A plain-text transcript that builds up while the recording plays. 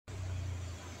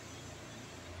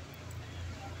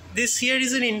This year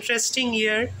is an interesting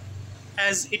year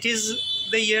as it is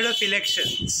the year of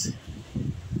elections.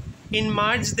 In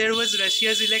March, there was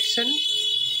Russia's election.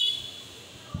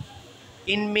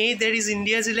 In May, there is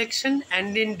India's election.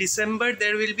 And in December,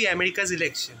 there will be America's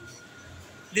election.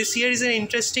 This year is an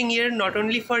interesting year not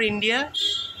only for India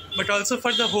but also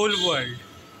for the whole world.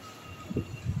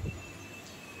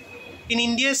 In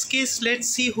India's case, let's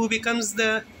see who becomes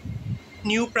the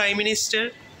new Prime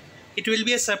Minister. It will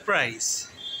be a surprise.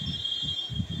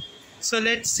 So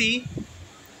let's see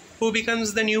who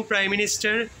becomes the new Prime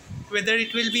Minister, whether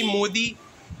it will be Modi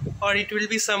or it will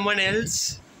be someone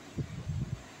else.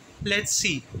 Let's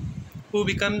see who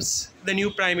becomes the new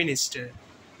Prime Minister.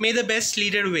 May the best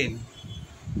leader win.